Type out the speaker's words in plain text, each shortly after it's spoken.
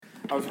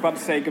I was about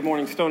to say good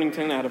morning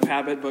Stonington out of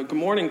habit, but good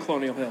morning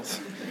Colonial Hills.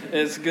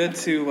 It's good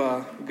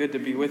to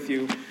be with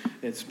you.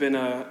 It's been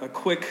a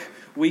quick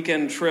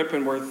weekend trip,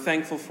 and we're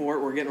thankful for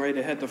it. We're getting ready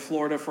to head to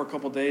Florida for a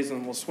couple days,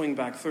 and we'll swing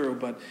back through.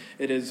 But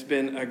it has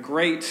been a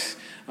great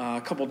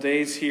couple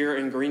days here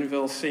in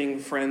Greenville, seeing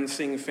friends,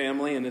 seeing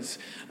family, and it's.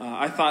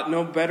 I thought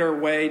no better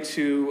way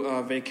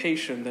to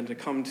vacation than to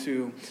come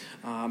to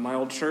my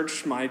old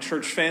church, my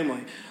church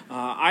family.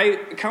 I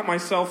count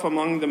myself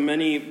among the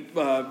many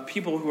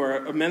people who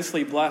are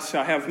immensely blessed.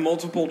 I have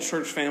multiple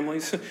church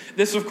families.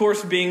 This, of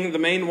course, being the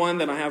main one.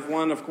 Then I have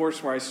one, of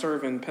course, where I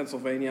serve in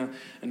Pennsylvania,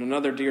 and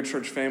another dear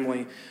church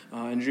family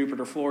in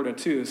Jupiter, Florida,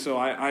 too. So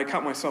I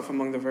count myself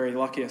among the very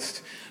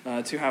luckiest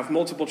to have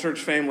multiple church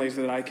families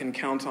that I can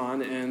count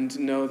on and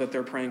know that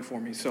they're praying for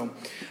me. So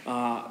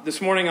this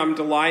morning I'm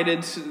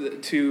delighted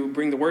to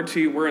bring the word to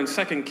you. We're in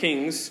 2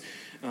 Kings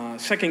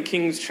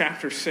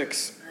chapter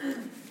 6.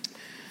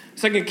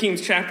 2 Kings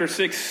chapter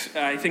 6,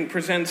 I think,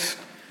 presents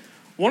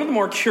one of the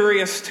more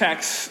curious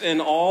texts in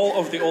all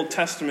of the Old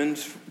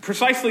Testament,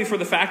 precisely for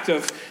the fact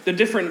of the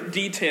different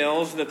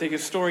details that the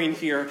historian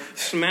here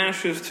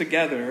smashes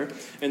together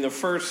in the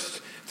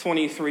first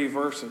 23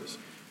 verses.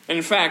 And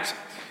in fact,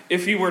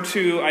 if you were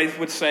to, I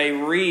would say,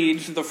 read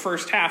the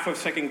first half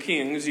of 2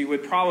 Kings, you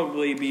would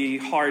probably be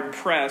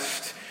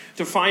hard-pressed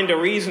to find a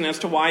reason as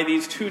to why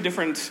these two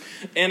different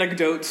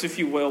anecdotes, if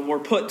you will, were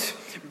put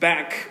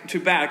back to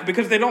back,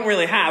 because they don't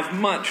really have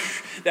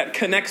much that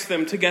connects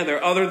them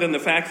together other than the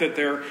fact that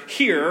they're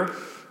here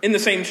in the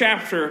same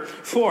chapter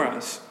for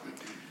us.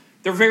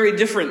 They're very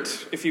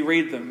different if you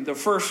read them. The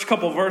first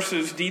couple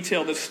verses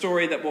detail the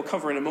story that we'll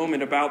cover in a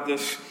moment about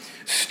this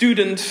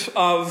student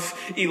of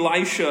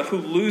Elisha who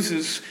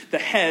loses the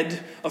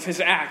head of his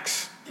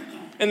axe.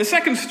 And the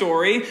second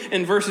story,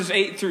 in verses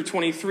 8 through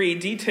 23,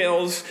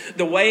 details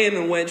the way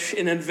in which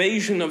an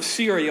invasion of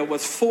Syria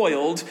was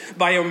foiled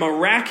by a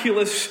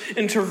miraculous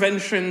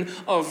intervention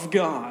of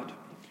God.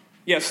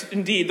 Yes,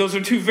 indeed, those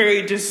are two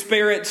very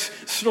disparate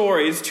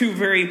stories, two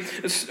very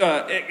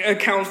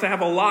accounts that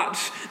have a lot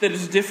that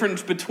is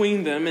different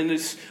between them. And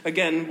it's,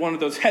 again, one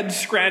of those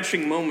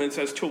head-scratching moments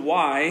as to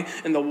why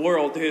in the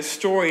world the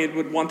historian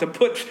would want to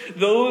put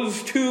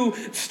those two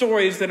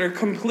stories that are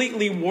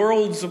completely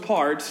worlds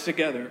apart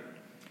together.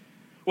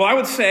 Well, I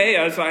would say,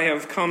 as I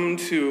have come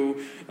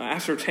to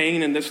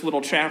ascertain in this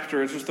little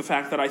chapter, is just the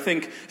fact that I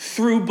think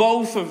through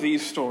both of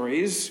these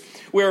stories,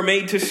 we are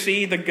made to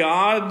see the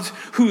God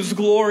whose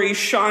glory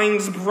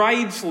shines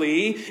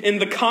brightly in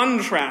the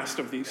contrast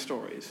of these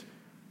stories.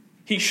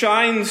 He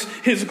shines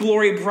his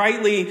glory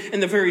brightly in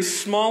the very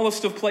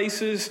smallest of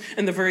places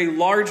and the very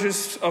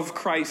largest of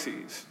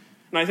crises.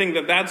 And I think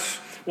that that's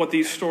what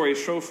these stories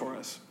show for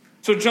us.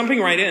 So jumping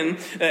right in,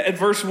 at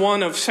verse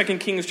 1 of 2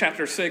 Kings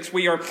chapter 6,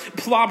 we are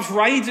plopped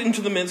right into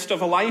the midst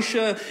of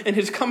Elisha and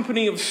his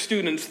company of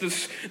students,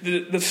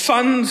 the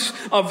sons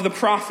of the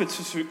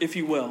prophets, if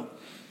you will.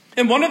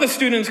 And one of the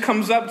students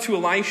comes up to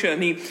Elisha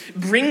and he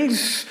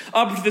brings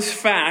up this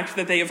fact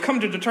that they have come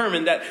to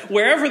determine that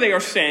wherever they are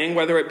staying,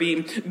 whether it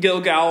be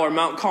Gilgal or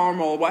Mount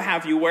Carmel or what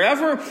have you,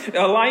 wherever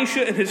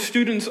Elisha and his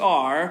students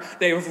are,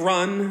 they have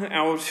run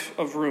out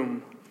of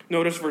room.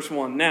 Notice verse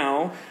 1.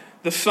 Now,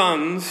 the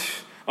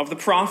sons of the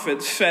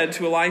prophets said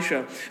to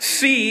Elisha,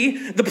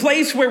 "See, the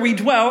place where we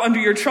dwell under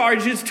your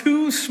charge is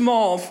too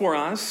small for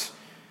us.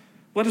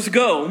 Let us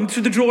go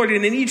to the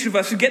Jordan, and each of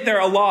us get there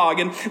a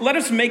log, and let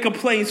us make a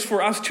place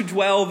for us to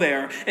dwell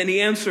there." And he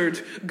answered,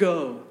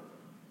 "Go."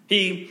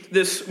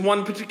 This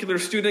one particular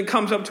student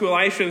comes up to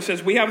Elisha and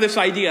says, "We have this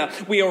idea.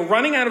 We are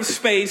running out of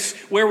space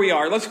where we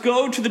are. Let's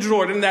go to the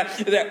Jordan, that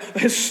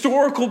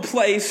historical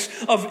place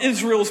of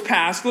Israel's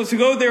past. Let's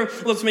go there.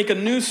 Let's make a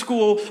new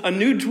school, a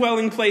new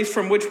dwelling place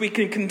from which we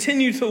can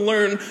continue to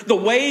learn the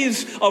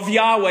ways of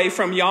Yahweh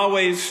from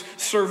Yahweh's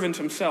servant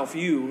himself,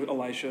 you,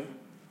 Elisha."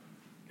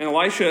 And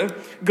Elisha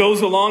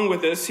goes along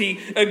with this. He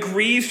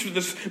agrees to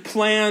this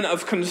plan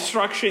of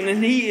construction,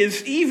 and he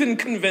is even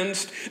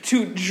convinced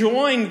to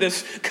join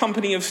this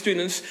company of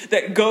students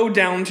that go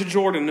down to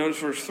Jordan. Notice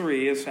verse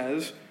 3, it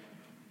says,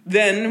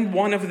 "Then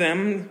one of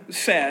them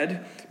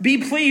said, 'Be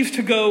pleased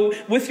to go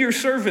with your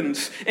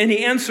servants.' And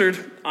he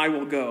answered, 'I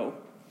will go.'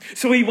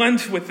 So he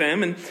went with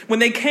them, and when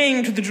they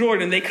came to the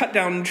Jordan, they cut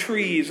down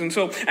trees. And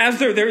so as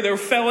they're there, they're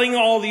felling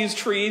all these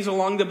trees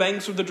along the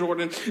banks of the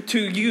Jordan to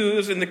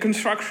use in the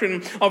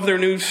construction of their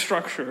new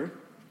structure.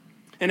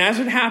 And as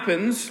it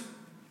happens,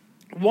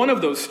 one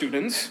of those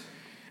students,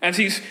 as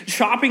he's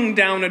chopping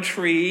down a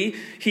tree,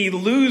 he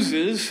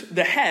loses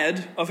the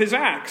head of his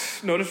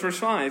axe. Notice verse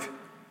 5.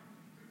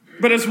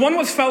 But as one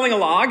was felling a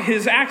log,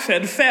 his axe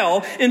head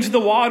fell into the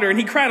water, and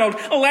he cried out,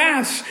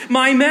 'Alas,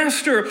 my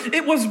master,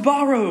 it was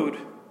borrowed.'"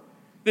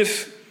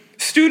 This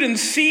student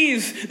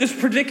sees this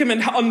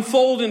predicament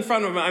unfold in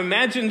front of him. I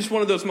imagine it's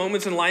one of those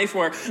moments in life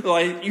where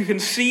you can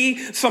see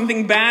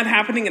something bad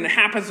happening and it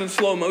happens in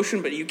slow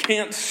motion, but you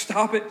can't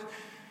stop it.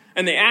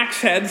 And the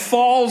axe head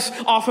falls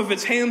off of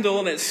its handle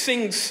and it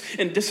sinks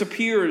and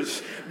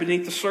disappears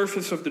beneath the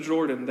surface of the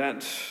Jordan,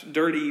 that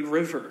dirty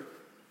river.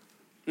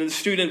 And the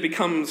student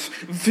becomes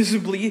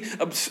visibly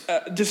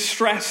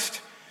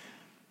distressed.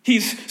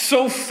 He's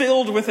so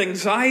filled with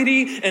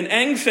anxiety and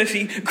angst as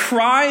he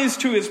cries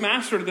to his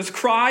master, this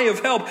cry of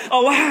help.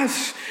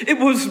 Alas, it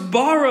was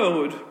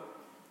borrowed.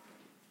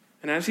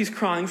 And as he's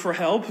crying for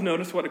help,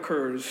 notice what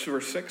occurs.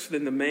 Verse 6,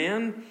 then the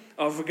man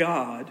of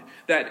God,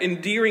 that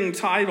endearing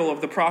title of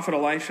the prophet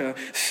Elisha,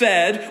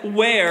 said,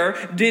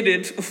 where did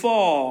it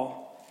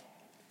fall?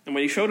 And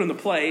when he showed him the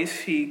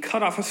place, he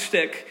cut off a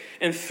stick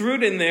and threw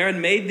it in there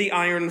and made the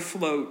iron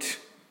float.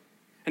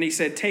 And he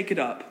said, take it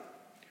up.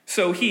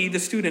 So he, the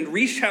student,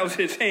 reached out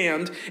his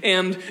hand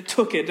and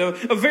took it.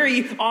 A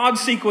very odd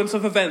sequence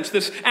of events.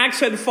 This axe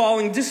head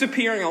falling,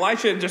 disappearing,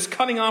 Elisha just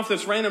cutting off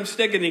this random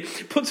stick, and he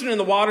puts it in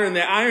the water, and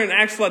the iron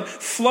axe head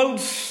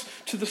floats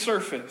to the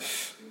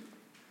surface.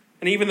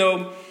 And even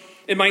though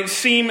it might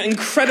seem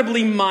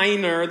incredibly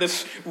minor,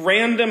 this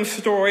random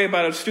story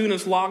about a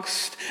student's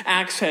lost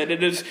axe head,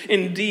 it is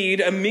indeed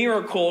a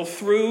miracle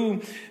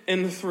through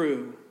and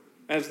through,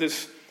 as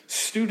this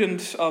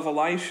student of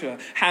Elisha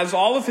has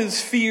all of his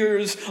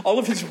fears, all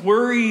of his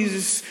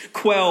worries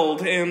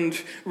quelled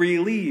and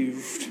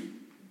relieved.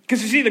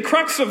 Because you see, the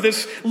crux of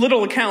this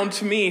little account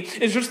to me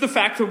is just the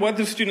fact of what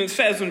the student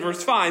says in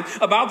verse 5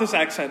 about this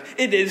axe head.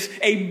 It is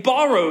a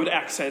borrowed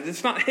axe head.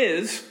 It's not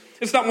his.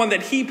 It's not one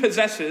that he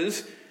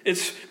possesses.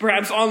 It's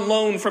perhaps on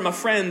loan from a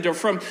friend or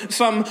from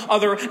some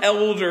other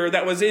elder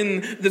that was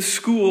in the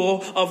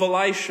school of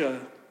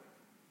Elisha.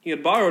 He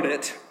had borrowed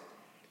it.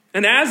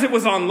 And as it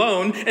was on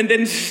loan, and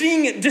then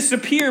seeing it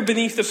disappear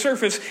beneath the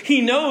surface, he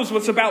knows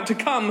what's about to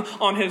come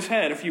on his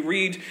head. If you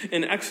read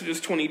in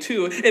Exodus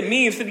 22, it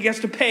means that he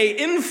has to pay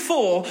in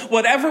full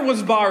whatever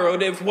was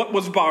borrowed if what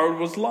was borrowed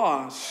was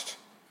lost.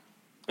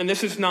 And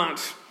this is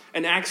not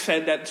an axe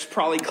head that's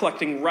probably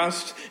collecting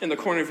rust in the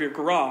corner of your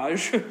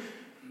garage.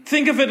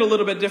 Think of it a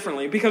little bit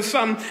differently, because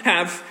some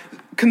have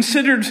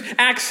considered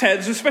axe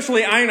heads,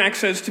 especially iron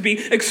axe heads, to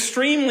be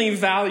extremely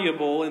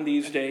valuable in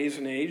these days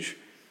and age.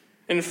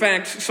 In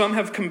fact, some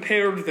have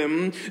compared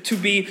them to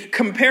be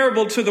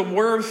comparable to the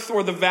worth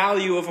or the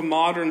value of a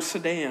modern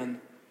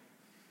sedan.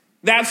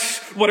 That's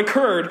what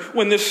occurred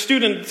when this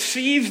student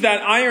sees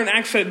that iron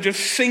axe head just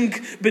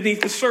sink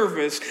beneath the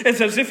surface.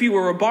 It's as if you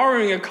were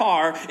borrowing a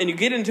car and you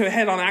get into a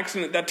head-on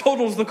accident that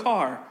totals the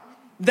car.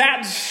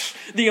 That's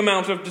the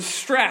amount of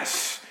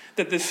distress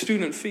that this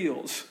student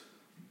feels.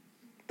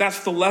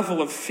 That's the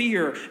level of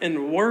fear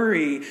and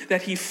worry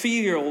that he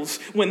feels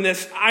when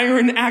this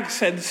iron axe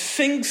head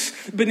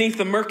sinks beneath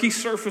the murky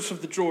surface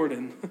of the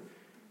Jordan.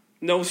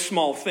 No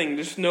small thing,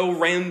 just no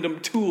random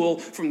tool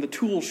from the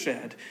tool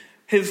shed.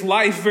 His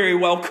life very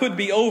well could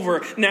be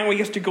over. Now he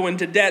has to go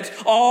into debt.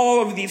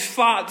 All of these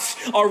thoughts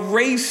are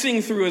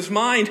racing through his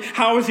mind.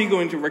 How is he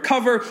going to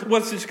recover?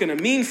 What's this going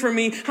to mean for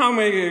me? How am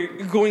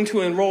I going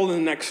to enroll in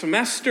the next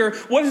semester?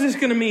 What is this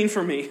going to mean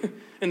for me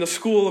in the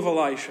school of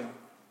Elisha?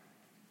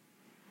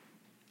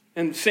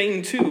 And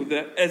saying, too,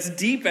 that as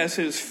deep as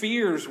his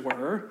fears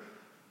were,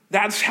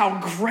 that's how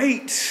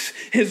great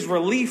his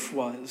relief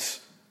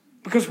was.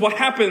 Because what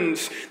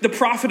happens? The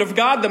prophet of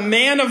God, the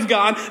man of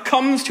God,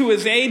 comes to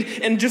his aid,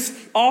 and just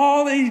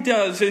all he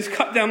does is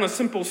cut down a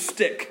simple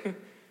stick.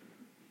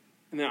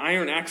 And the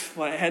iron axe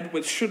head,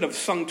 which should have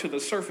sunk to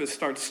the surface,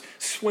 starts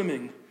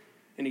swimming.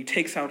 And he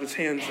takes out his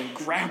hands and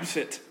grabs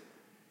it.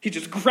 He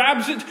just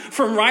grabs it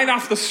from right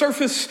off the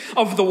surface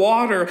of the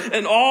water,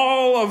 and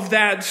all of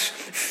that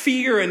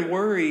fear and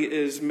worry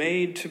is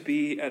made to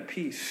be at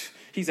peace.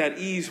 He's at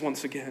ease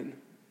once again.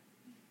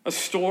 A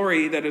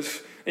story that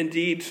is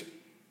indeed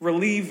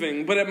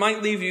relieving, but it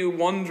might leave you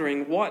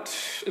wondering, what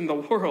in the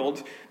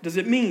world does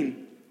it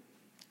mean?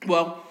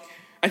 Well,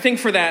 I think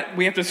for that,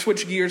 we have to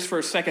switch gears for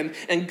a second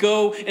and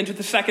go into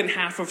the second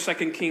half of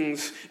 2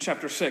 Kings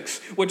chapter 6,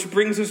 which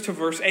brings us to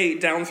verse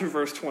 8 down through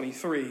verse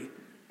 23.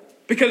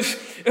 Because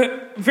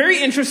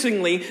very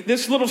interestingly,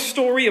 this little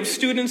story of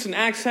students and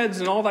axe heads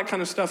and all that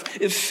kind of stuff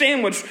is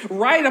sandwiched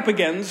right up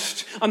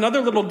against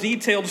another little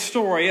detailed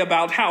story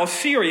about how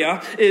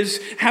Syria is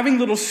having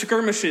little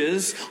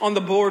skirmishes on the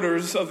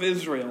borders of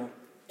Israel.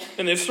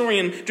 And the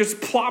historian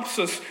just plops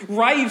us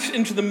right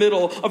into the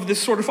middle of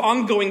this sort of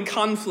ongoing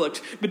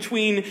conflict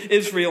between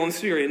Israel and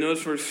Syria.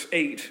 Notice verse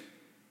 8.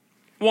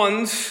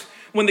 Once,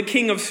 when the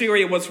king of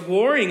Syria was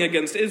warring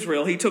against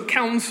Israel, he took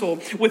counsel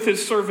with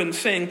his servants,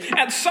 saying,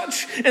 at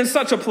such and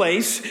such a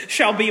place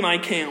shall be my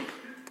camp.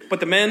 But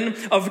the man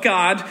of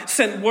God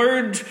sent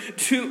word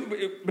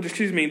to the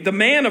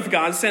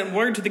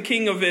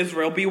king of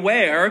Israel,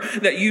 beware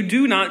that you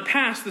do not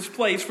pass this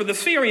place, for the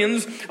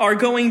Syrians are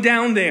going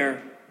down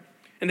there.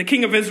 And the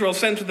king of Israel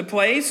sent to the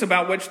place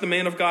about which the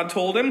man of God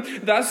told him.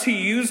 Thus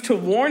he used to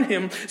warn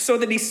him, so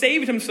that he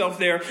saved himself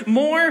there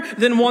more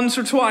than once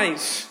or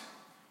twice.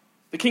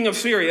 The king of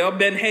Syria,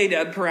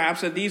 Ben-Hadad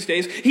perhaps at these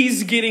days,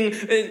 he's getting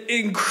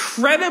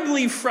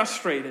incredibly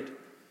frustrated,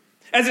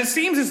 as it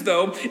seems as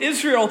though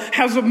Israel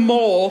has a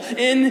mole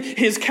in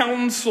his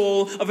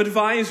council of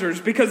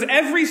advisors, because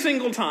every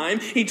single time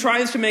he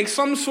tries to make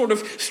some sort of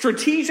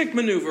strategic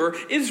maneuver,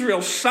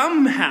 Israel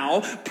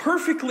somehow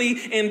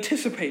perfectly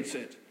anticipates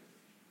it.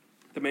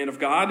 The man of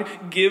God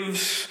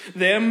gives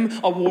them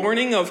a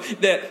warning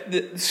of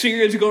that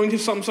Syria is going to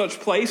some such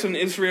place, and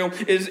Israel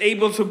is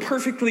able to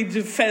perfectly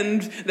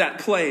defend that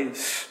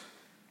place.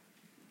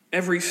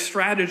 Every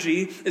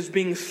strategy is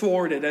being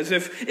thwarted, as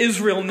if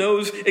Israel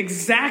knows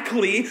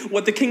exactly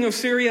what the king of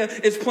Syria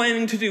is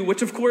planning to do,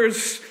 which of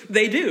course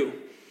they do.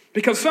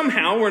 Because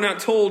somehow, we're not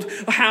told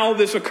how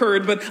this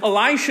occurred, but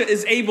Elisha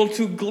is able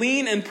to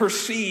glean and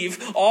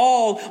perceive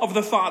all of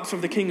the thoughts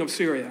of the king of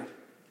Syria.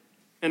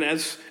 And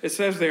as it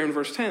says there in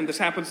verse 10, this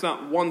happens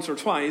not once or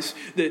twice.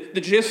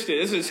 The gist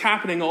is it's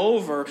happening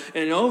over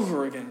and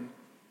over again.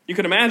 You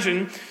can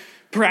imagine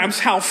perhaps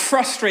how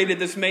frustrated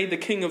this made the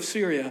king of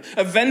Syria.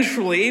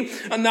 Eventually,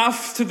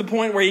 enough to the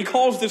point where he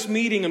calls this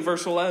meeting in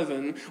verse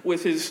 11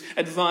 with his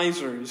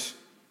advisors,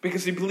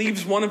 because he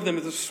believes one of them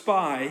is a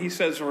spy. He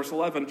says, verse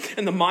 11,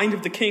 and the mind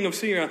of the king of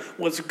Syria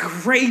was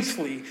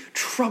greatly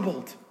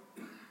troubled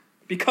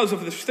because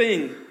of this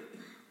thing.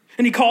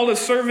 And he called his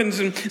servants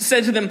and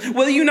said to them,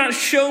 will you not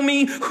show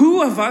me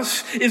who of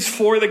us is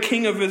for the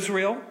king of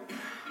Israel?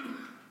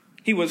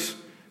 He was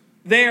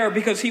there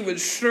because he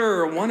was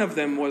sure one of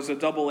them was a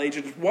double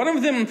agent. One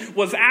of them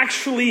was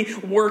actually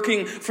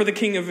working for the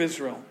king of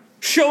Israel.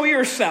 Show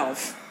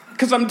yourself,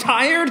 because I'm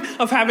tired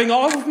of having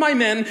all of my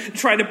men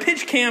try to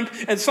pitch camp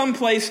at some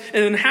place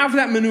and then have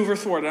that maneuver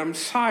thwarted. I'm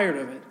tired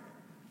of it.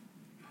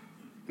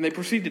 And they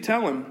proceed to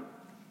tell him,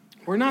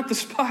 we're not the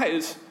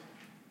spies.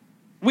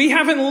 We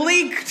haven't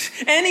leaked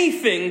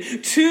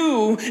anything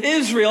to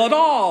Israel at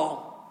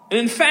all. And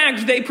in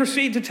fact, they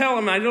proceed to tell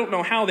him, I don't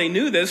know how they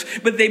knew this,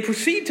 but they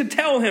proceed to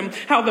tell him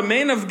how the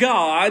man of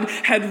God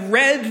had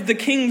read the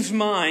king's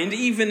mind,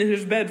 even in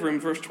his bedroom.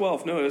 Verse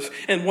 12, notice.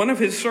 And one of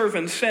his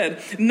servants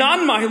said,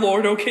 not my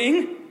lord, O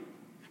king,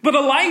 but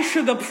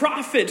Elisha the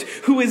prophet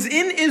who is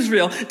in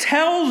Israel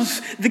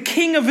tells the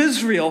king of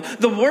Israel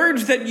the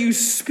words that you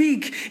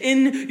speak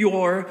in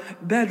your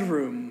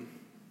bedroom.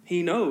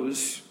 He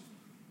knows.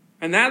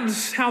 And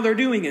that's how they're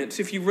doing it.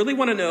 If you really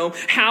want to know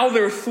how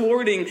they're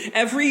thwarting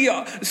every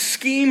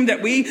scheme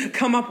that we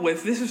come up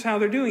with, this is how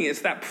they're doing it.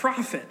 It's that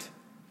prophet.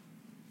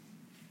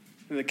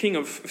 And the king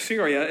of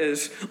Syria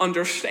is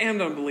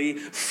understandably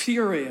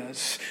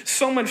furious.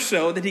 So much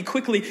so that he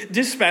quickly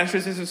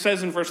dispatches, as it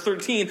says in verse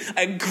 13,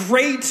 a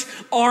great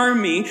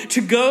army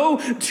to go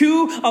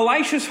to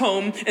Elisha's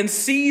home and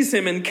seize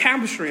him and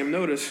capture him.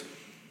 Notice.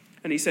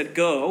 And he said,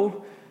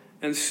 go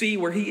and see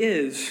where he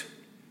is,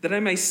 that I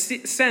may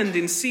send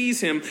and seize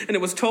him. And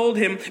it was told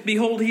him,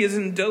 behold, he is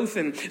in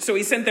Dothan. So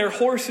he sent their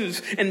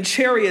horses and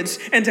chariots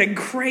and a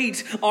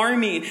great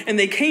army. And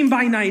they came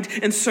by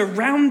night and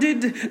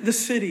surrounded the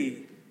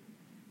city.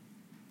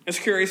 It's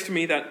curious to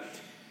me that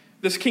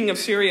this king of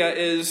Syria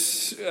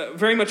is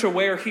very much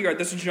aware here at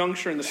this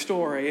juncture in the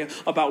story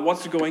about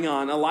what's going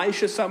on.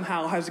 Elisha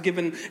somehow has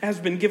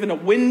been given a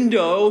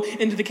window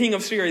into the king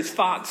of Syria's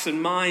thoughts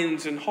and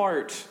minds and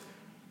heart.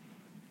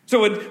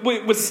 So it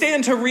would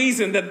stand to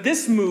reason that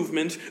this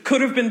movement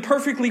could have been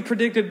perfectly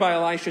predicted by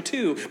Elisha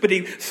too, but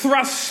he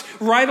thrusts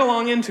right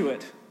along into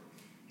it.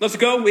 Let's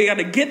go. We got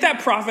to get that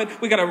prophet.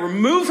 We got to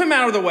remove him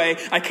out of the way.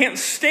 I can't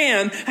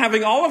stand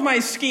having all of my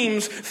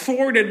schemes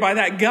thwarted by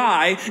that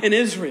guy in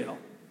Israel.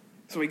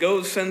 So he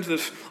goes, sends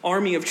this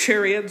army of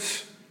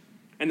chariots,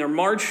 and they're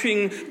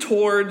marching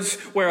towards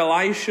where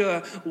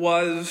Elisha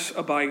was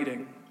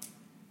abiding.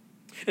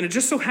 And it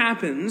just so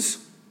happens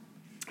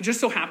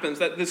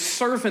that this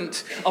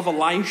servant of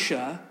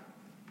Elisha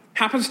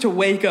happens to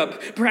wake up,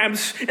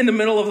 perhaps in the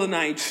middle of the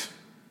night,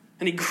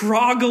 and he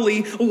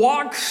groggily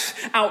walks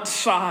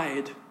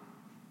outside.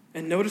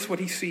 And notice what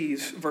he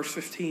sees, verse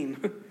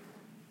 15.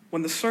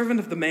 When the servant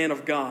of the man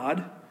of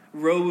God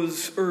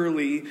rose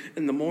early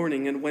in the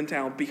morning and went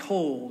out,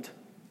 behold,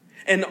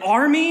 an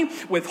army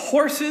with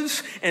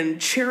horses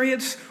and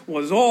chariots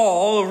was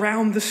all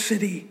around the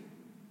city.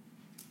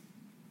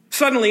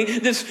 Suddenly,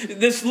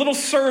 this little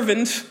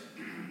servant,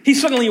 he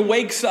suddenly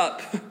wakes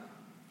up.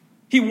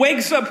 He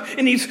wakes up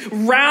and he's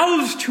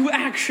roused to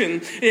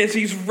action as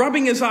he's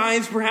rubbing his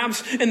eyes,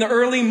 perhaps in the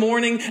early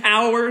morning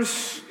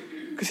hours,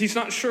 because he's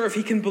not sure if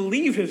he can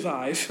believe his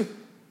eyes.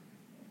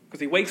 Because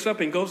he wakes up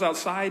and goes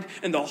outside,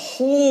 and the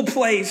whole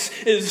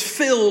place is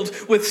filled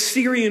with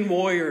Syrian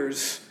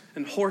warriors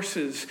and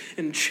horses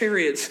and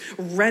chariots,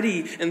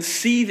 ready and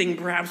seething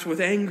perhaps with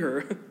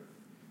anger.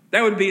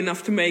 That would be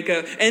enough to make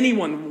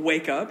anyone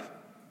wake up.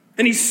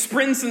 And he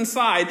sprints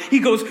inside. He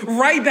goes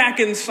right back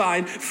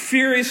inside,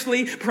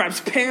 furiously,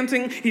 perhaps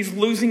panting. He's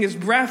losing his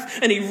breath.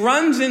 And he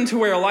runs into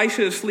where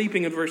Elisha is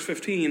sleeping in verse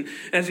 15.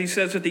 As he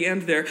says at the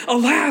end there,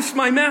 alas,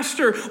 my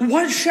master,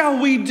 what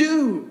shall we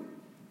do?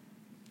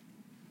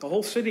 The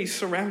whole city's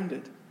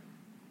surrounded.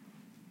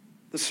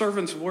 The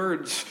servant's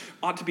words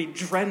ought to be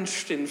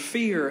drenched in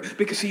fear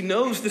because he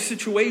knows the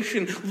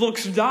situation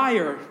looks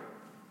dire.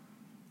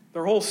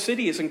 Their whole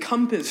city is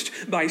encompassed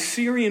by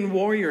Syrian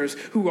warriors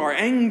who are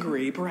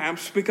angry,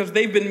 perhaps, because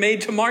they've been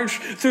made to march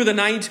through the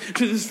night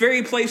to this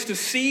very place to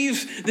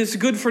seize this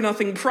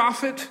good-for-nothing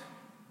prophet.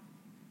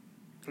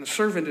 And the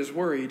servant is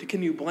worried.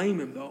 Can you blame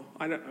him, though?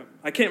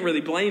 I can't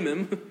really blame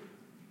him.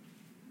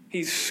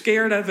 He's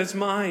scared out of his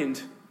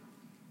mind.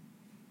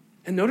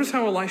 And notice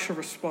how Elisha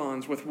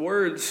responds with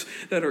words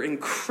that are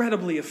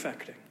incredibly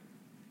affecting.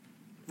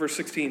 Verse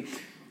 16,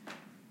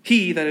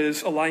 he, that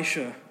is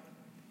Elisha,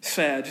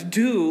 said,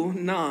 "Do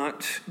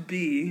not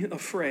be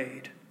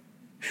afraid.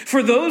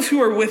 For those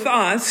who are with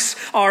us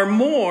are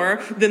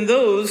more than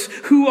those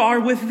who are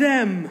with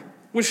them."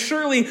 Which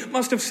surely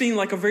must have seemed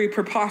like a very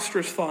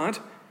preposterous thought.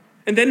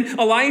 And then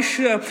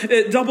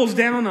Elisha doubles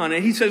down on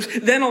it. He says,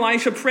 then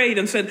Elisha prayed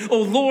and said,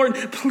 "O Lord,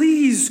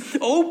 please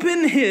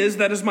open his,"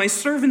 that is my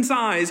servant's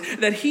eyes,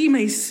 "that he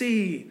may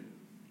see."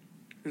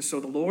 And so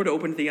the Lord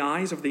opened the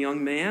eyes of the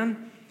young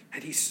man,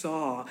 and he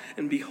saw,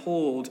 and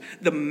behold,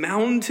 the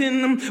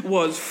mountain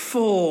was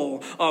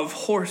full of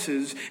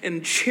horses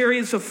and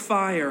chariots of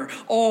fire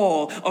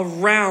all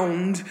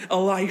around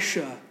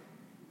Elisha.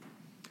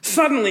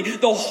 Suddenly,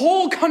 the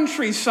whole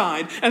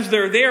countryside, as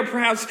they're there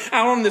perhaps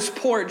out on this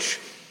porch,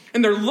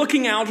 and they're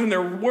looking out and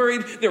they're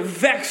worried, they're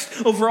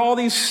vexed over all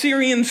these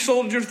Syrian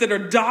soldiers that are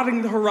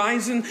dotting the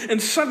horizon,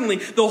 and suddenly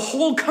the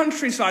whole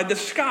countryside, the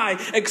sky,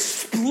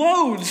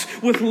 explodes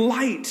with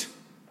light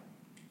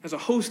as a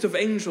host of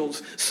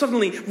angels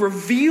suddenly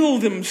reveal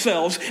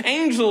themselves.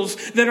 Angels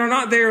that are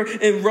not there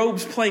in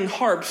robes playing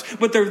harps,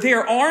 but they're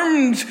there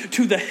armed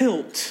to the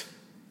hilt.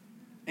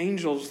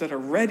 Angels that are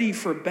ready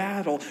for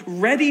battle,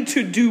 ready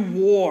to do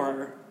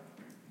war.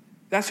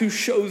 That's who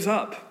shows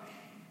up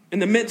in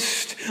the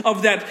midst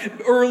of that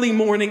early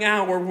morning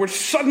hour, which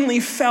suddenly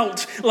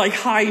felt like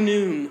high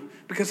noon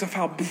because of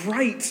how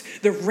bright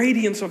the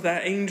radiance of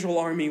that angel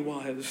army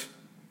was.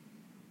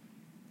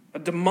 A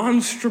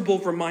demonstrable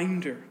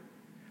reminder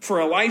for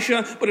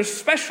Elisha, but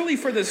especially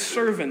for this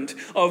servant,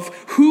 of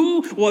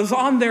who was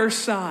on their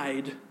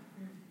side.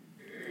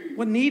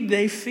 What need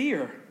they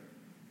fear?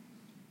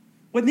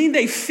 What need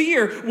they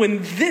fear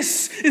when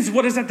this is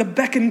what is at the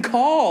beck and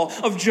call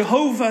of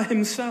Jehovah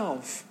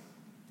himself?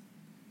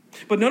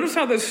 But notice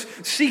how this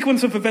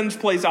sequence of events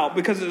plays out,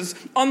 because it's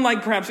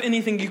unlike perhaps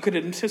anything you could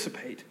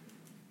anticipate.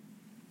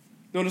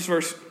 Notice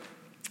verse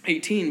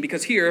 18,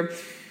 because here,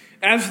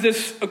 as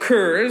this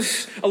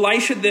occurs,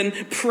 Elisha then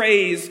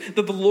prays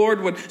that the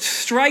Lord would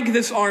strike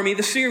this army,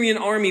 the Syrian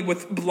army,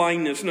 with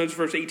blindness. Notice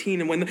verse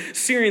 18. And when the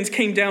Syrians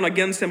came down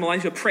against him,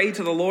 Elisha prayed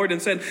to the Lord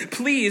and said,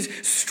 "Please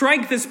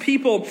strike this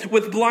people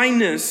with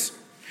blindness."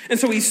 And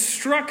so he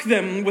struck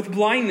them with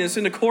blindness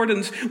in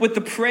accordance with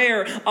the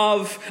prayer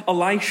of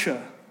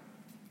Elisha.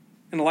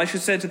 And Elisha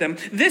said to them,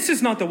 "This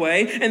is not the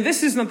way, and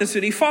this is not the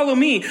city. Follow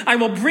me. I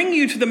will bring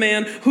you to the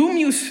man whom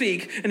you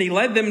seek." And he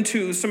led them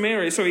to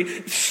Samaria. So he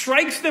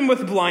strikes them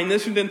with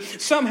blindness, and then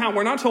somehow,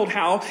 we're not told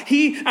how,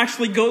 he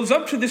actually goes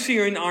up to the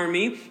Syrian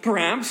army,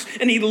 perhaps,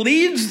 and he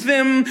leads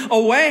them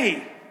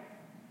away.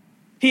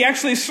 He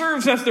actually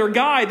serves as their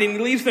guide, and he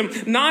leads them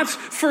not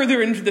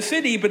further into the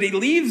city, but he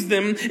leads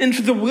them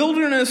into the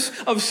wilderness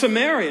of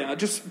Samaria,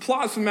 just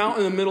plots them out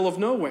in the middle of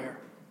nowhere.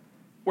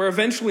 Where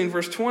eventually in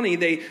verse 20,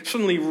 they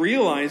suddenly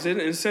realize it,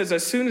 and it says,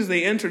 as soon as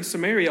they entered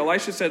Samaria,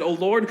 Elisha said, "O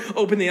Lord,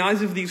 open the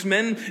eyes of these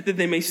men that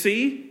they may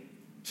see."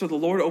 So the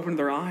Lord opened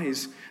their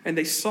eyes, and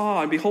they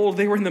saw, and behold,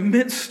 they were in the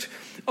midst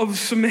of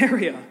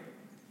Samaria.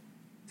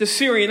 The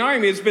Syrian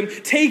army has been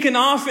taken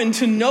off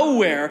into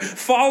nowhere,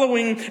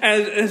 following,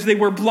 as they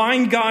were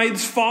blind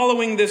guides,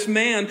 following this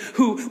man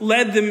who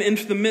led them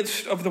into the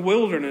midst of the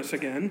wilderness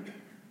again.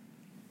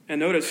 And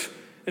notice,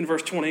 in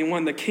verse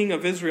 21, the king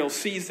of Israel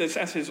sees this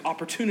as his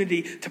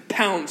opportunity to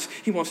pounce.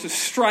 He wants to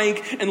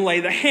strike and lay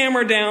the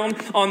hammer down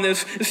on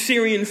this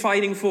Syrian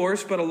fighting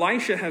force, but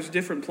Elisha has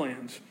different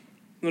plans.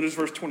 Notice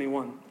verse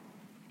 21.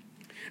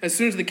 As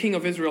soon as the king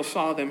of Israel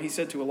saw them, he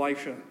said to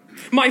Elisha,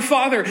 "My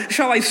father,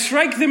 shall I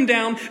strike them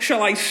down?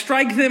 Shall I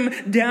strike them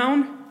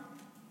down?"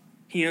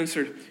 He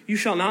answered, "You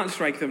shall not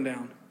strike them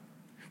down.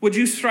 Would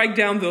you strike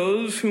down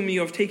those whom you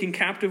have taken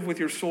captive with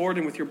your sword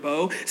and with your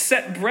bow?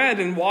 Set bread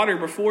and water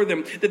before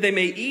them, that they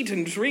may eat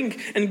and drink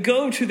and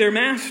go to their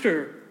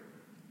master."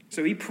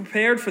 So he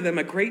prepared for them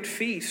a great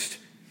feast.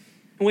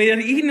 And when they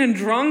had eaten and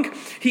drunk,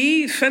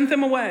 he sent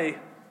them away.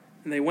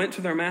 And they went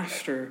to their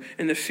master,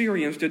 and the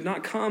Syrians did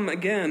not come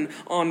again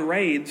on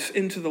raids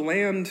into the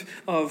land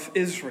of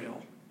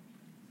Israel.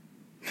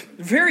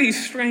 Very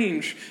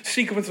strange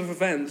sequence of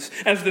events,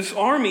 as this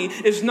army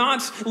is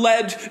not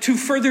led to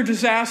further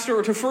disaster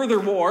or to further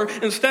war.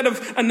 Instead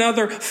of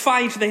another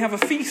fight, they have a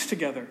feast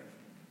together.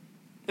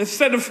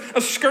 Instead of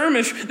a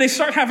skirmish, they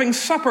start having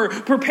supper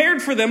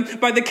prepared for them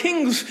by the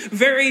king's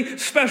very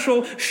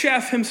special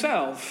chef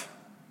himself.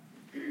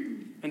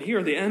 And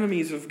here the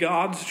enemies of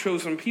God's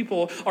chosen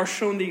people are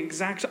shown the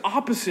exact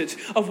opposite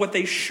of what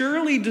they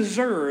surely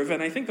deserve.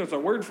 And I think there's a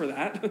word for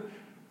that.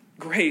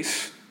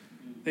 Grace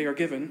they are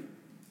given.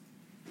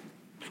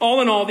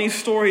 All in all, these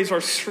stories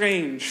are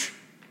strange.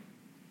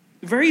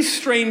 Very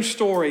strange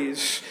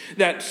stories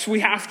that we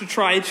have to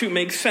try to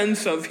make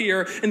sense of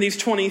here in these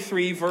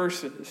 23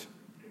 verses.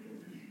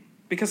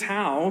 Because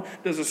how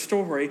does a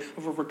story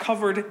of a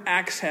recovered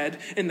axe head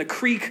in the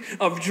creek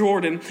of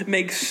Jordan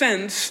make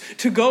sense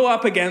to go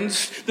up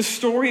against the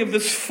story of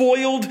this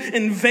foiled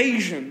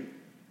invasion?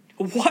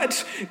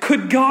 What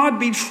could God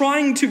be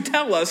trying to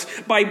tell us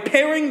by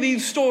pairing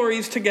these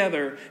stories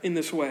together in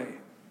this way?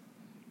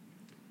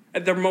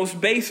 At their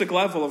most basic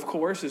level, of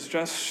course, is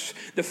just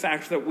the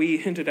fact that we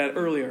hinted at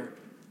earlier,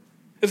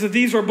 is that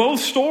these are both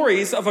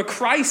stories of a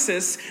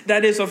crisis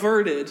that is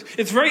averted.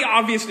 It's very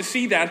obvious to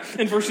see that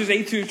in verses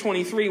 8 through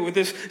 23 with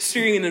this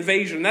Syrian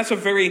invasion. That's a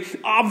very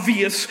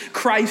obvious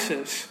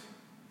crisis.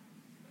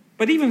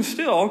 But even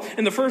still,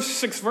 in the first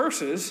 6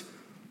 verses,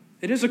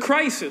 it is a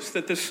crisis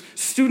that this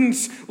student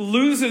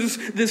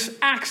loses this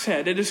axe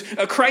head. It is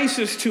a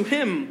crisis to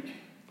him.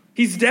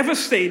 He's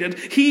devastated.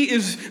 He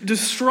is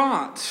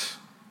distraught,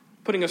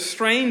 putting a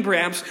strain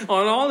perhaps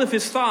on all of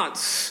his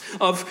thoughts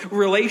of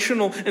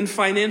relational and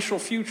financial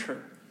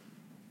future.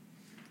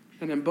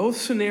 And in both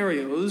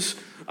scenarios,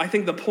 I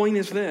think the point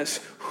is this: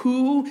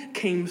 who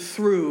came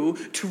through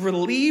to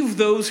relieve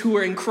those who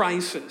are in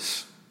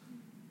crisis?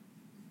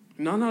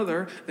 None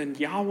other than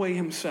Yahweh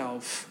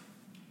himself.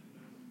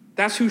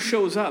 That's who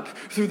shows up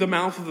through the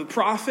mouth of the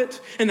prophet,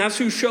 and that's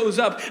who shows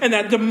up in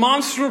that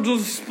demonstrable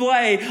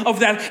display of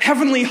that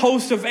heavenly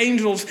host of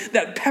angels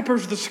that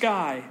peppers the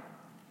sky.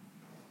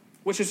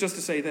 Which is just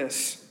to say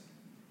this: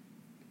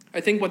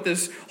 I think what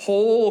this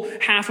whole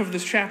half of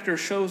this chapter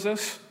shows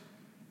us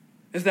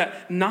is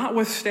that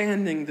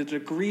notwithstanding the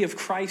degree of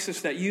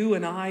crisis that you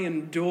and I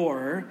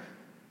endure,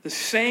 the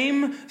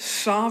same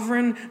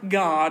sovereign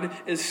God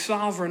is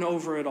sovereign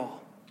over it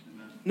all,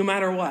 no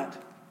matter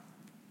what.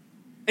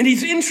 And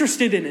he's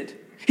interested in it.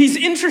 He's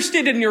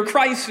interested in your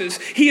crisis.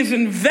 He is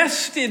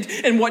invested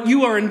in what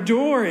you are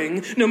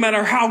enduring, no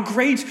matter how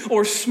great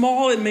or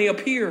small it may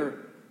appear.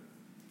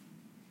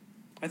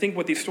 I think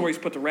what these stories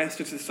put to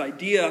rest is this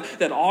idea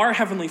that our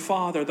Heavenly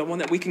Father, the one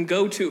that we can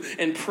go to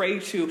and pray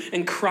to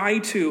and cry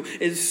to,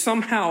 is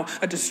somehow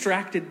a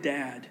distracted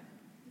dad.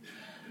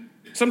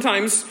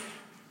 Sometimes,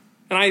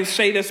 and I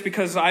say this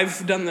because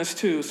I've done this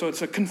too, so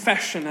it's a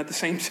confession at the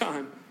same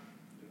time.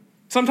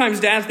 Sometimes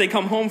dads, they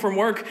come home from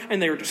work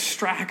and they're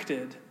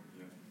distracted.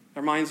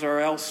 Their minds are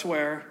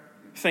elsewhere,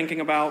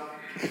 thinking about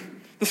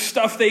the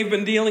stuff they've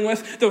been dealing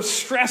with, the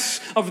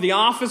stress of the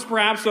office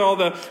perhaps, all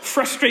the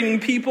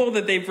frustrating people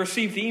that they've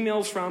received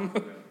emails from.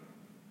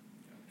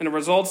 And it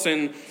results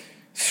in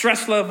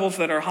stress levels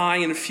that are high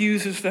and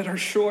fuses that are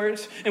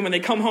short. And when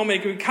they come home,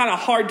 it can be kind of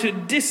hard to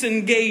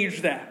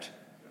disengage that.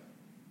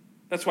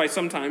 That's why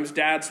sometimes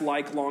dads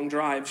like long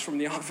drives from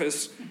the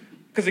office,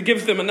 because it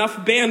gives them enough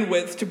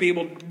bandwidth to be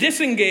able to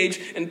disengage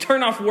and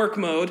turn off work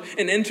mode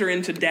and enter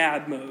into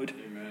dad mode.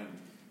 Amen.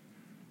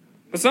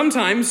 But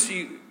sometimes,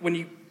 when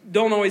you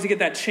don't always get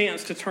that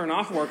chance to turn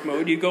off work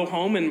mode, you go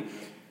home and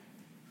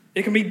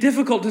it can be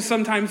difficult to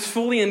sometimes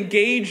fully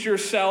engage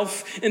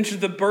yourself into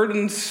the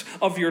burdens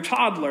of your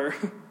toddler.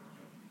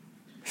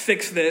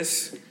 Fix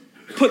this.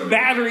 Put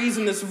batteries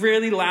in this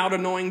really loud,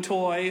 annoying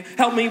toy.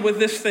 Help me with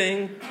this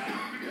thing.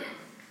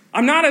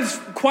 I'm not as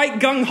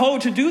quite gung-ho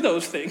to do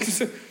those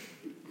things.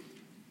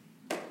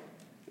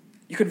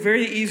 You could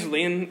very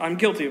easily, and I'm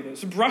guilty of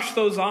this, brush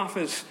those off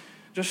as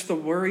just the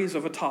worries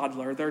of a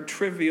toddler. They're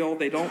trivial.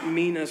 They don't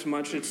mean as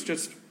much. It's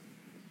just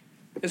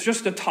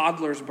a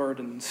toddler's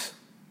burdens.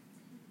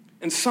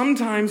 And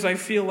sometimes I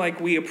feel like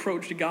we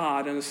approach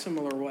God in a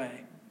similar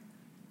way.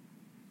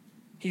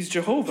 He's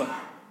Jehovah.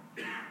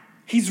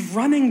 He's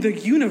running the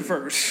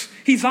universe.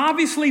 He's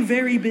obviously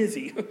very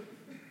busy.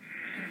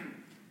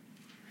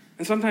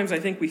 And sometimes I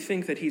think we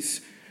think that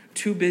he's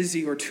too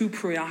busy or too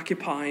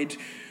preoccupied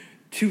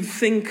to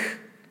think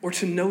or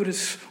to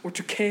notice or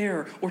to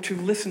care or to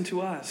listen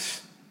to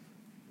us.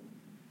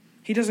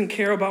 He doesn't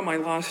care about my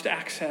lost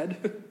axe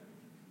head.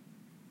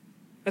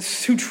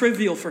 That's too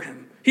trivial for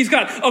him. He's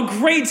got a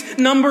great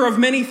number of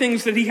many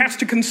things that he has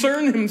to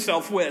concern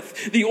himself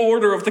with. The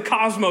order of the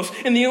cosmos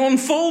and the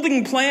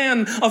unfolding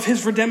plan of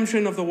his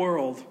redemption of the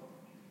world.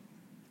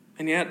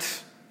 And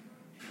yet,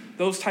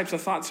 those types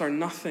of thoughts are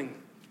nothing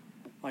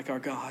like our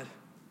God.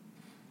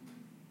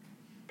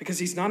 Because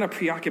he's not a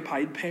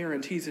preoccupied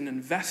parent. He's an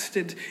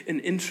invested and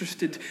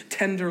interested,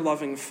 tender,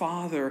 loving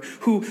father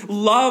who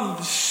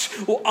loves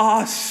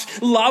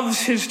us,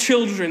 loves his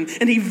children,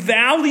 and he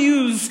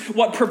values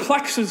what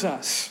perplexes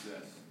us.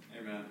 Yes.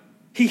 Amen.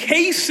 He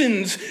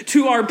hastens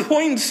to our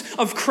points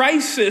of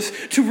crisis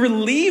to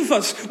relieve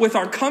us with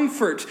our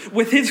comfort,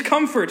 with his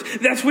comfort.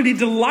 That's what he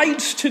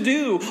delights to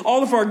do.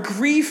 All of our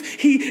grief,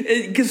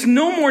 he gives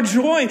no more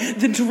joy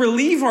than to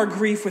relieve our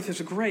grief with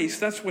his grace.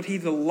 That's what he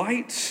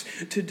delights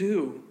to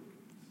do.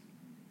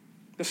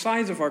 The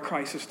size of our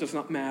crisis does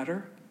not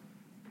matter.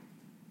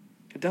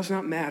 It does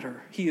not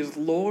matter. He is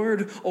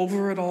Lord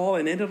over it all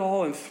and in it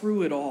all and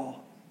through it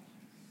all.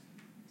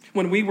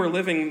 When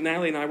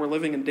Natalie and I were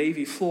living in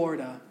Davie,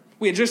 Florida,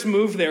 we had just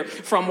moved there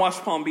from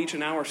West Palm Beach,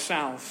 an hour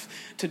south,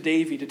 to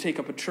Davie to take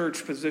up a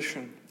church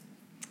position.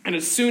 And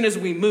as soon as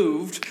we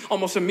moved,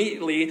 almost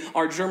immediately,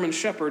 our German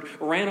Shepherd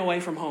ran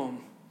away from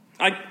home.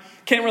 I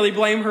can't really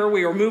blame her.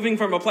 We were moving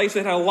from a place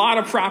that had a lot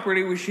of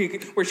property where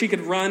she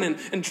could run and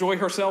enjoy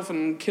herself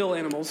and kill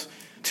animals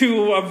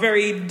to a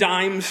very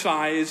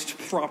dime-sized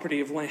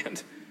property of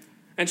land.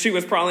 And she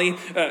was probably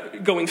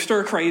going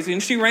stir-crazy,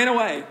 and she ran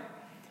away.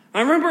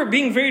 I remember it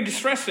being very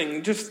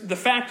distressing, just the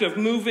fact of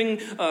moving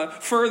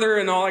further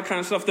and all that kind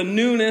of stuff, the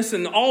newness,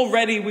 and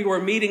already we were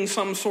meeting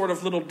some sort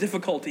of little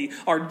difficulty.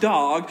 Our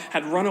dog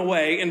had run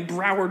away in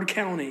Broward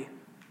County.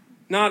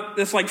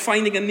 It's like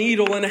finding a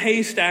needle in a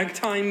haystack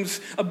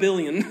times a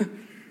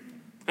billion.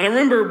 And I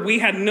remember we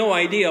had no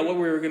idea what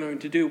we were going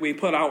to do. We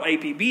put out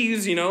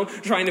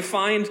APBs, trying to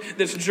find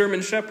this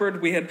German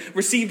Shepherd. We had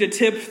received a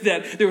tip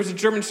that there was a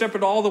German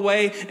Shepherd all the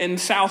way in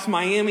South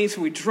Miami,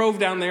 so we drove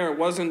down there. It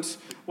wasn't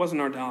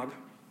our dog.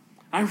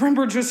 I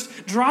remember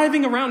just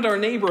driving around our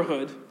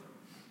neighborhood,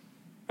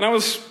 and I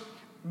was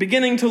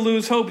beginning to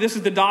lose hope. This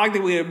is the dog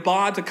that we had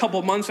bought a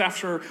couple months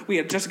after we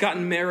had just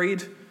gotten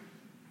married.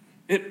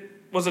 It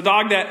was a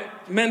dog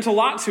that meant a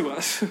lot to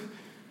us.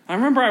 I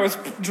remember I was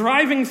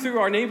driving through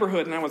our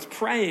neighborhood and I was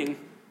praying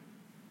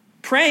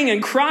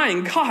and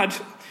crying, God,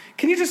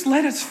 can you just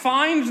let us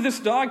find this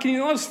dog? Can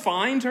you let us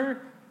find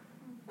her?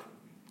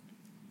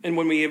 And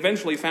when we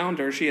eventually found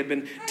her, she had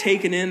been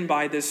taken in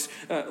by this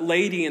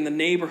lady in the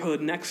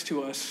neighborhood next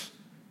to us.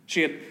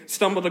 She had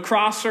stumbled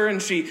across her and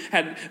she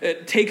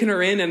had taken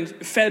her in and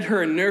fed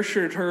her and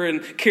nurtured her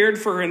and cared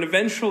for her. And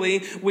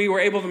eventually we were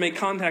able to make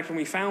contact and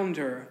we found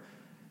her.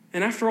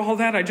 And after all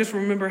that, I just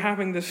remember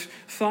having this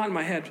thought in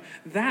my head.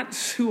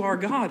 That's who our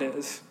God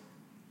is.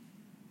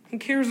 He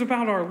cares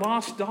about our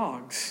lost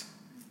dogs.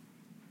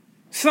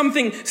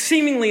 Something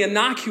seemingly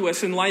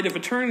innocuous in light of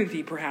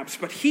eternity, perhaps.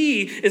 But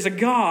he is a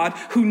God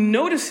who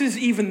notices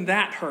even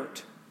that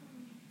hurt.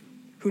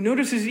 Who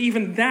notices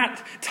even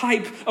that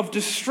type of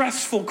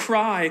distressful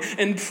cry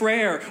and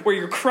prayer where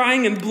you're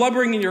crying and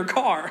blubbering in your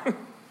car.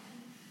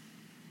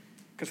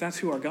 Because that's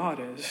who our God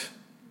is.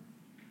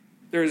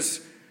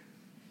 There's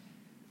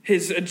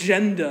his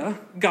agenda,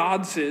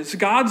 God's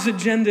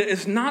agenda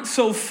is not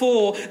so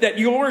full that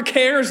your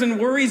cares and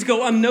worries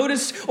go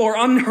unnoticed or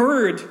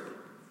unheard.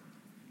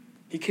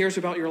 He cares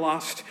about your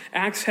lost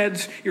axe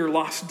heads, your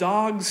lost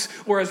dogs,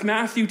 or as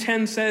Matthew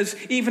 10 says,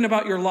 even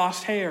about your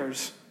lost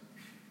hairs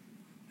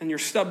and your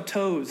stubbed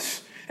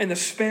toes and the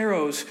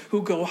sparrows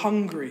who go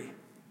hungry.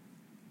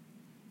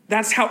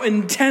 That's how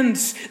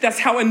intense, that's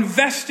how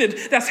invested,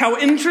 that's how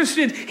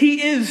interested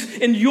he is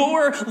in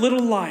your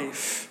little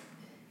life.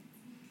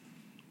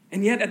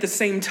 And yet at the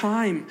same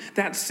time,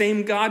 that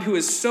same God who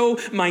is so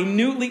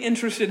minutely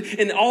interested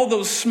in all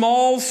those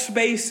small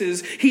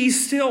spaces, he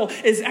still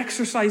is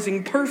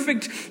exercising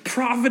perfect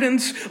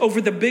providence over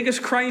the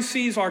biggest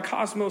crises our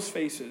cosmos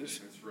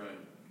faces. That's right.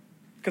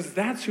 Because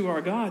that's who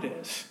our God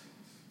is.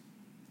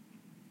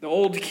 The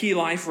old Key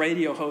Life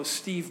radio host,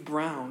 Steve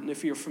Brown,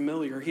 if you're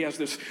familiar, he has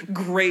this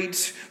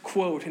great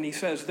quote, and he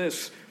says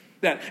this,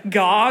 that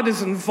God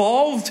is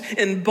involved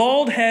in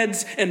bald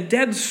heads and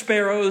dead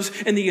sparrows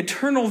and the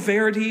eternal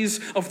verities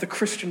of the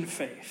Christian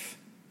faith.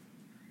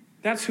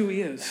 That's who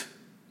he is.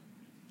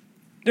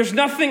 There's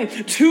nothing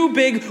too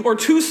big or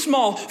too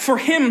small for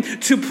him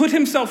to put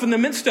himself in the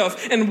midst of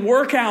and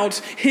work out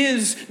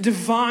his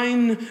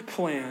divine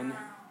plan.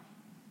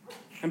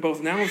 And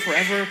both now and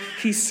forever,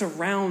 he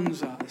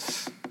surrounds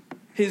us,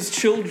 his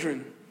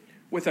children,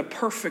 with a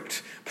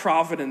perfect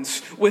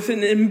providence, with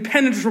an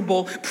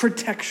impenetrable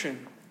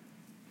protection.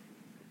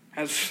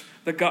 As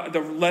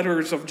the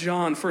letters of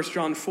John, 1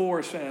 John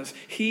 4 says,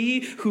 he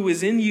who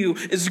is in you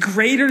is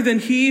greater than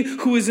he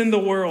who is in the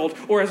world.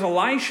 Or as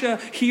Elisha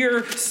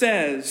here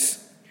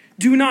says,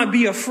 do not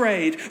be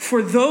afraid,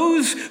 for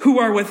those who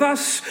are with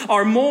us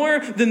are more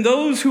than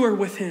those who are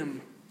with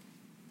him.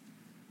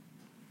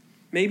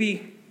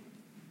 Maybe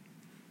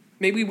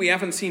we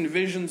haven't seen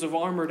visions of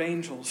armored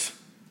angels.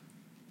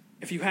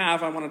 If you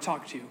have, I want to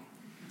talk to you.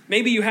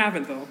 Maybe you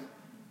haven't, though.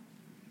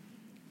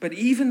 But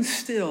even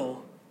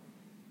still,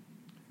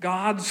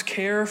 God's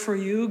care for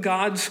you,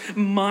 God's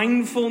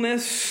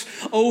mindfulness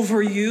over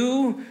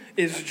you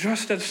is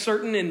just as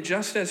certain and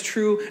just as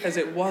true as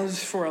it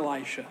was for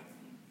Elisha.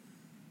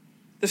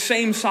 The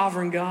same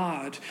sovereign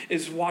God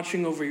is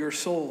watching over your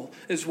soul,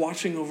 is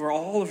watching over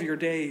all of your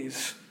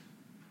days.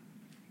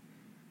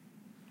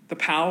 The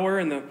power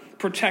and the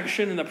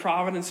protection and the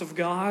providence of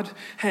God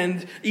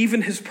and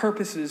even his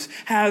purposes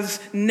has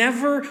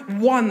never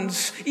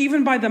once,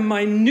 even by the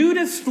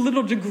minutest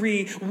little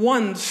degree,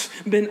 once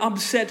been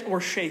upset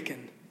or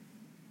shaken.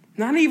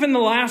 Not even the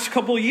last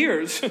couple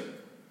years.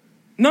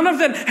 None of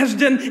that has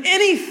done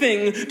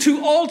anything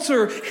to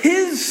alter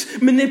his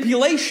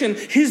manipulation,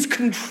 his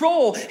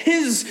control,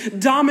 his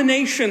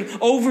domination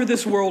over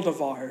this world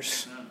of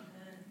ours.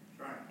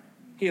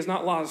 He has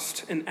not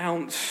lost an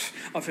ounce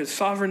of his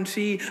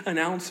sovereignty, an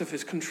ounce of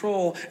his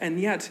control, and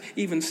yet,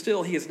 even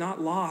still, he has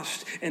not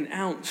lost an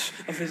ounce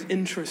of his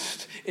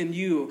interest in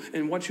you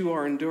and what you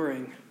are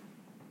enduring.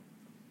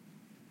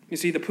 You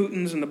see, the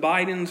Putins and the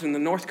Bidens and the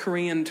North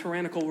Korean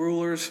tyrannical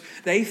rulers,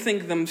 they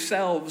think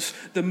themselves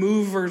the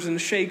movers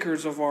and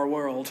shakers of our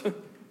world.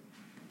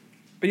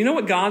 But you know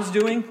what God's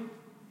doing?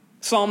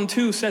 Psalm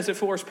 2 says it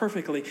for us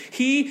perfectly.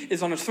 He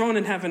is on a throne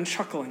in heaven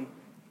chuckling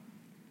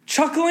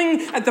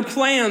at the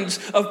plans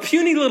of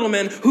puny little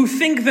men who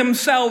think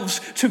themselves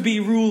to be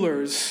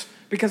rulers,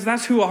 because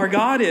that's who our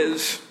God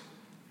is.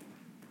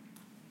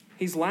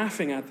 He's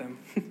laughing at them.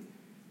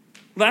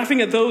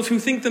 laughing at those who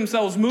think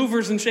themselves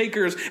movers and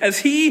shakers, as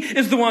he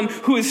is the one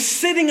who is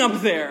sitting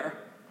up there,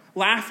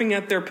 laughing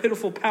at their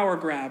pitiful power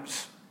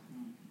grabs.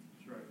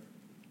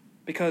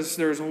 Because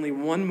there is only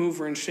one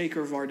mover and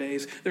shaker of our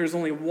days. There is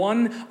only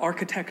one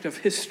architect of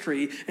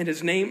history, and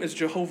his name is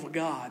Jehovah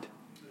God.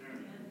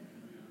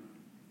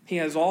 He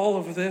has all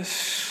of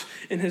this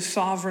in his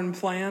sovereign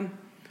plan.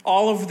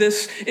 All of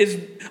this is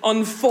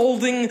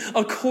unfolding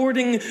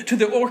according to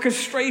the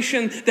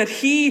orchestration that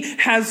he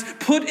has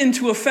put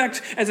into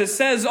effect, as it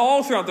says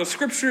all throughout the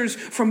scriptures,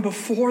 from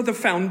before the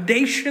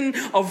foundation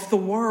of the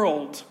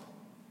world.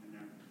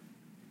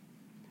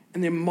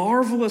 And the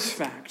marvelous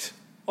fact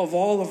of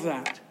all of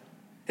that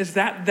is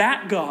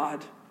that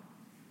God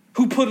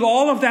who put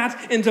all of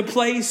that into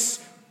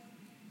place,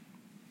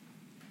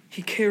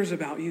 he cares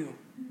about you.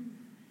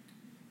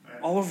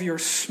 All of your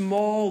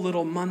small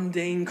little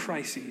mundane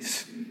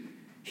crises,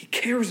 he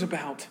cares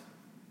about.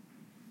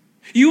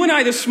 You and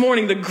I this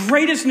morning, the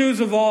greatest news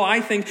of all, I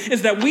think,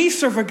 is that we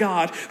serve a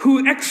God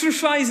who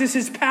exercises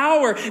his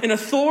power and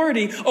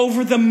authority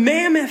over the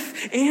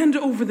mammoth and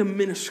over the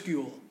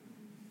minuscule.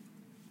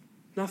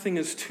 Nothing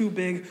is too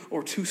big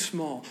or too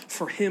small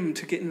for him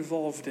to get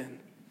involved in.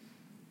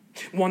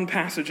 One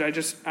passage,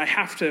 I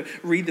have to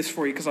read this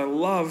for you because I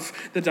love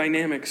the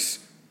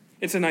dynamics.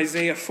 It's in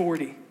Isaiah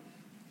 40.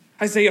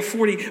 Isaiah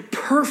 40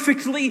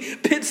 perfectly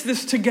pits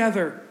this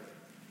together.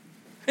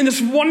 In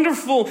this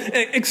wonderful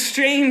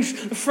exchange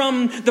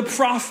from the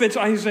prophet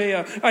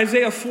Isaiah.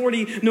 Isaiah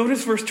 40,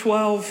 notice verse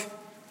 12.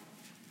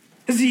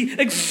 As he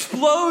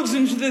explodes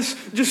into this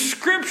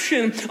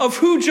description of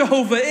who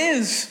Jehovah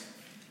is.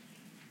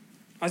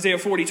 Isaiah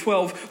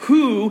 40:12,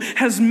 who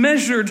has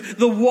measured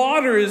the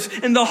waters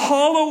in the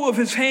hollow of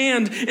his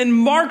hand and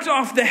marked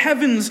off the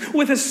heavens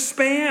with a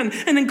span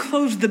and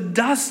enclosed the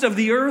dust of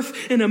the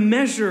earth in a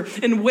measure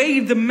and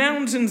weighed the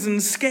mountains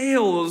in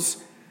scales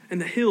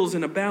and the hills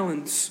in a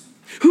balance?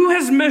 Who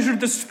has measured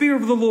the spear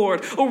of the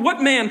Lord? Or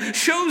what man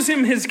shows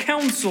him his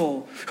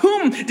counsel?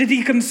 Whom did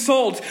he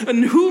consult?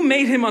 And who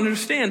made him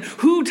understand?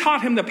 Who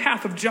taught him the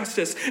path of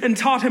justice and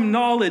taught him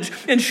knowledge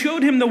and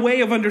showed him the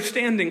way of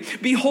understanding?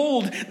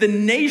 Behold, the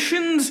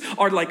nations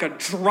are like a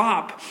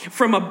drop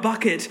from a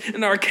bucket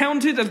and are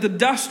counted as the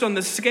dust on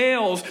the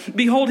scales.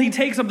 Behold, he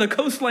takes up the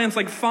coastlands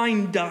like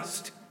fine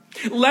dust.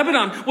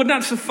 Lebanon would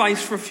not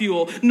suffice for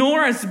fuel,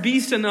 nor as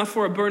beast enough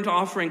for a burnt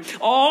offering.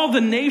 All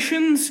the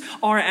nations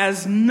are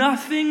as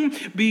nothing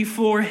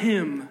before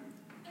him.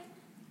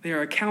 They are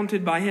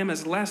accounted by him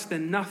as less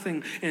than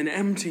nothing and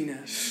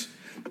emptiness.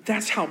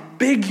 That's how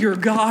big your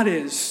God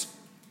is.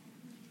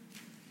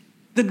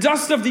 The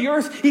dust of the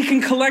earth he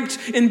can collect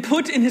and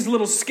put in his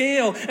little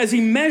scale as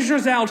he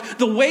measures out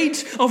the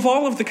weight of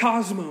all of the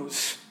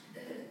cosmos.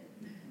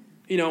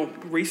 You know,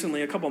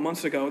 recently, a couple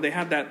months ago, they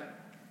had that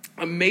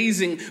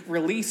amazing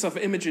release of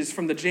images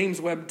from the James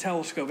Webb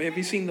Telescope. Have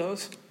you seen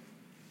those?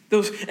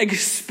 Those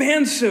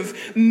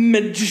expansive,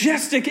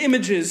 majestic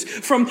images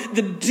from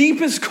the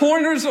deepest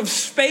corners of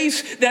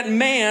space that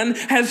man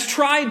has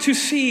tried to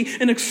see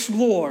and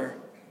explore,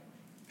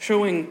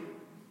 showing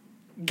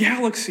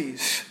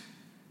galaxies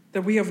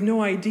that we have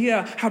no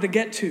idea how to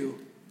get to,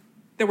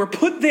 that were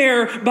put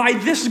there by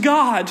this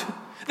God,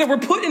 that were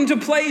put into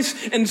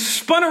place and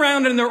spun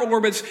around in their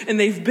orbits, and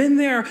they've been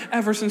there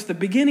ever since the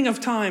beginning of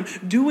time,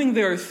 doing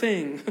their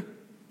thing.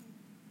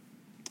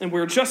 And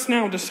we're just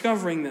now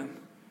discovering them.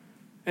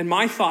 And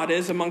my thought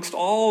is, amongst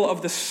all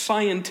of the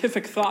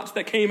scientific thoughts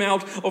that came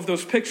out of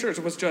those pictures,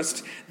 was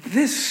just,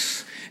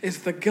 this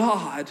is the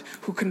God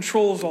who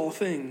controls all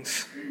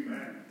things.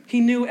 Amen. He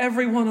knew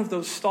every one of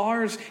those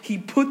stars. He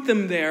put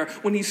them there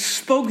when he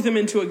spoke them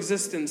into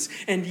existence.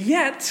 And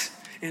yet,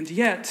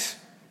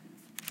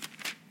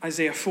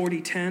 Isaiah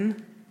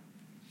 40:10,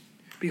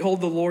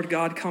 behold, the Lord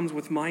God comes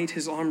with might.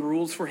 His arm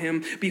rules for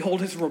him. Behold,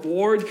 his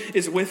reward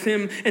is with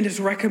him and his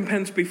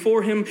recompense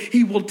before him.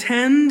 He will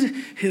tend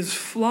his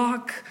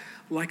flock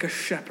like a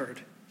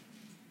shepherd.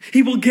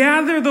 He will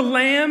gather the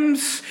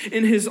lambs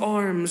in his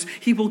arms.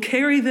 He will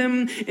carry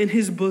them in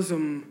his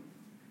bosom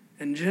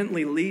and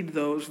gently lead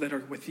those that are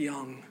with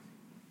young.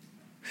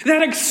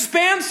 That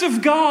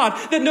expansive God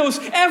that knows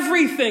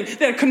everything,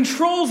 that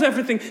controls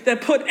everything,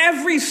 that put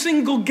every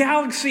single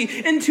galaxy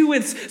into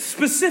its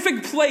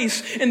specific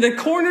place in the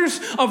corners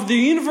of the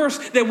universe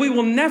that we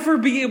will never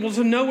be able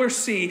to know or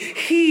see.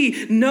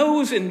 He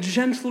knows and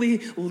gently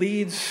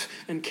leads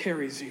and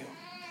carries you.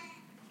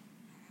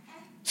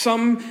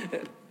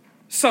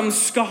 Some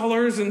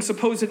scholars and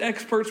supposed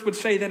experts would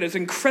say that it's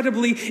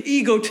incredibly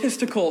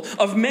egotistical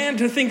of man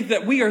to think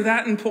that we are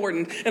that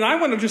important. And I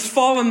want to just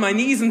fall on my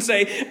knees and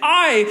say,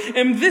 I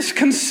am this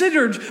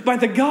considered by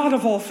the God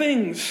of all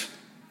things.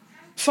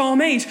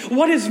 Psalm 8,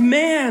 what is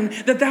man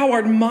that thou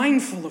art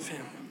mindful of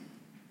him?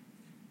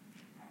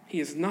 He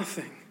is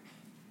nothing.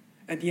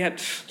 And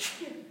yet,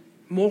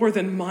 more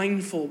than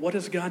mindful, what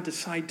does God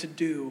decide to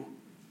do?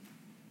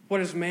 What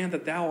is man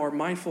that thou art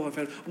mindful of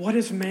him? What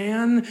is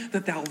man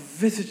that thou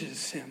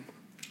visitest him?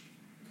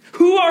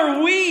 Who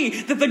are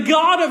we that the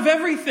God of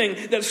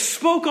everything that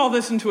spoke all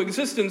this into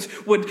existence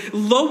would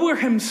lower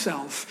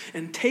himself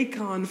and take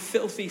on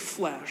filthy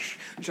flesh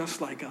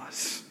just like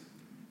us?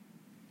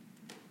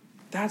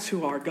 That's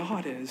who our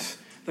God is.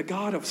 The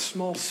God of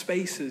small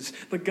spaces,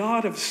 the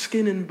God of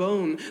skin and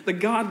bone, the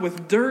God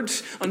with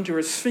dirt under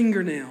his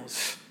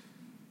fingernails,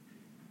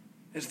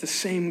 is the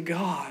same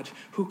God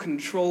who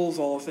controls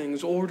all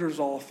things, orders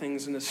all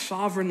things, and is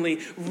sovereignly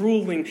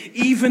ruling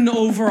even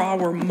over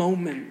our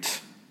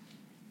moment.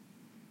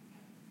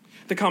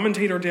 The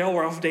commentator Dale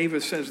Ralph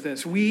Davis says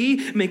this: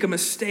 we make a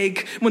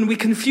mistake when we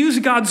confuse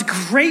God's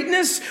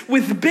greatness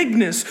with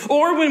bigness,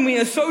 or when we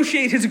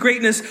associate his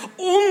greatness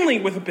only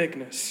with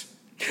bigness.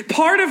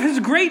 Part of his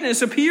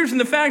greatness appears in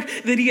the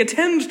fact that he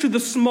attends to the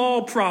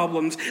small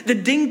problems, the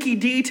dinky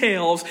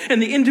details,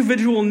 and the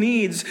individual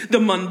needs, the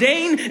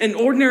mundane and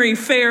ordinary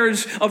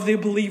affairs of the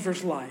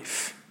believer's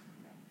life.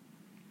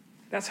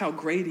 That's how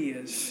great he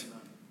is.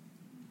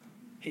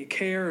 He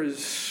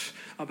cares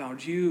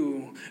about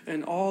you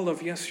and all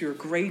of, yes, your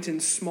great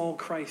and small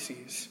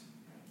crises.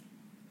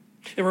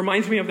 It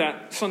reminds me of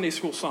that Sunday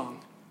school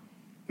song.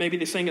 Maybe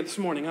they sang it this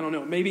morning. I don't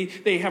know. Maybe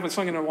they haven't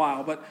sung it in a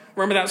while. But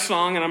remember that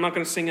song, and I'm not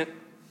going to sing it.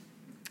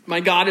 My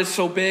God is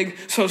so big,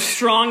 so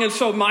strong, and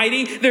so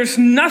mighty. There's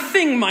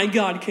nothing my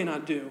God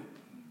cannot do.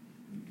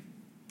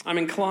 I'm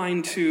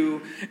inclined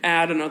to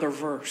add another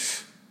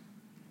verse,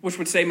 which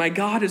would say, my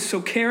God is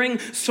so caring,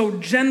 so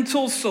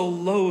gentle, so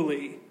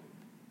lowly.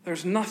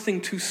 There's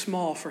nothing too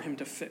small for him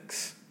to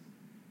fix.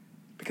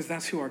 Because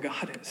that's who our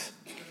God is.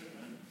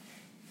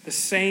 The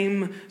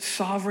same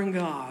sovereign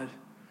God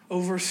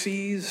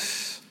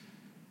oversees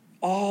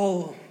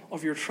all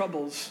of your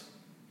troubles,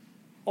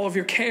 all of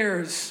your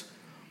cares,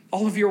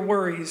 all of your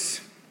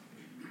worries.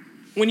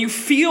 When you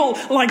feel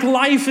like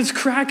life is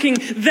cracking,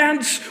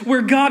 that's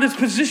where God is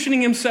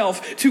positioning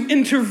himself to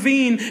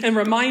intervene and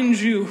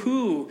remind you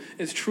who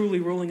is truly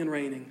ruling and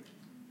reigning.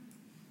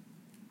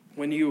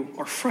 When you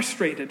are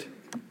frustrated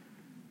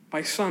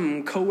by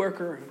some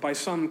coworker, by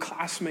some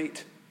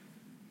classmate,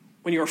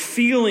 when you're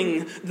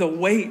feeling the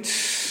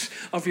weight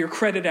of your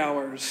credit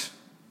hours,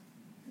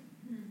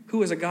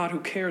 who is a God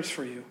who cares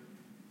for you?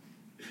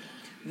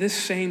 This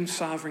same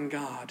sovereign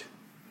God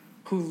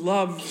who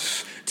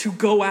loves to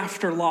go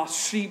after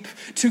lost sheep,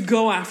 to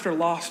go after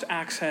lost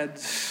axe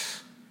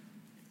heads,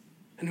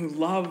 and who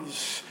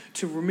loves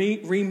to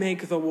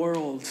remake the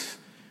world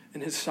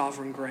in his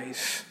sovereign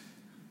grace.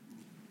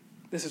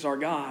 This is our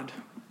God,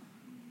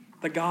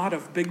 the God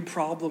of big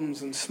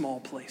problems and small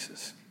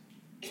places.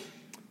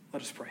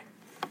 Let us pray.